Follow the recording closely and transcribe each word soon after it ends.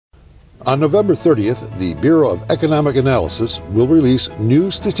On November 30th, the Bureau of Economic Analysis will release new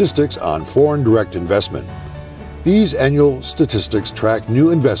statistics on foreign direct investment. These annual statistics track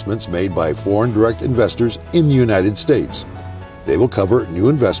new investments made by foreign direct investors in the United States. They will cover new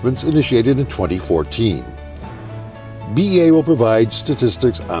investments initiated in 2014. BEA will provide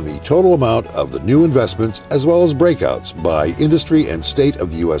statistics on the total amount of the new investments as well as breakouts by industry and state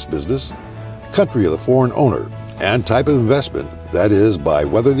of the U.S. business, country of the foreign owner, and type of investment, that is, by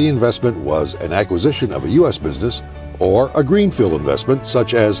whether the investment was an acquisition of a U.S. business or a greenfield investment,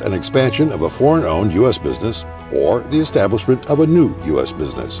 such as an expansion of a foreign-owned U.S. business or the establishment of a new U.S.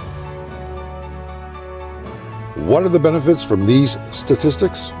 business. What are the benefits from these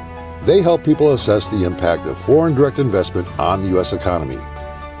statistics? They help people assess the impact of foreign direct investment on the U.S. economy.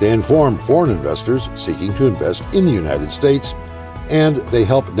 They inform foreign investors seeking to invest in the United States, and they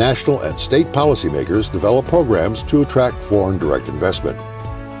help national and state policymakers develop programs to attract foreign direct investment.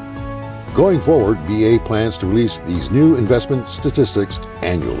 Going forward, BEA plans to release these new investment statistics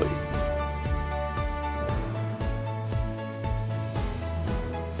annually.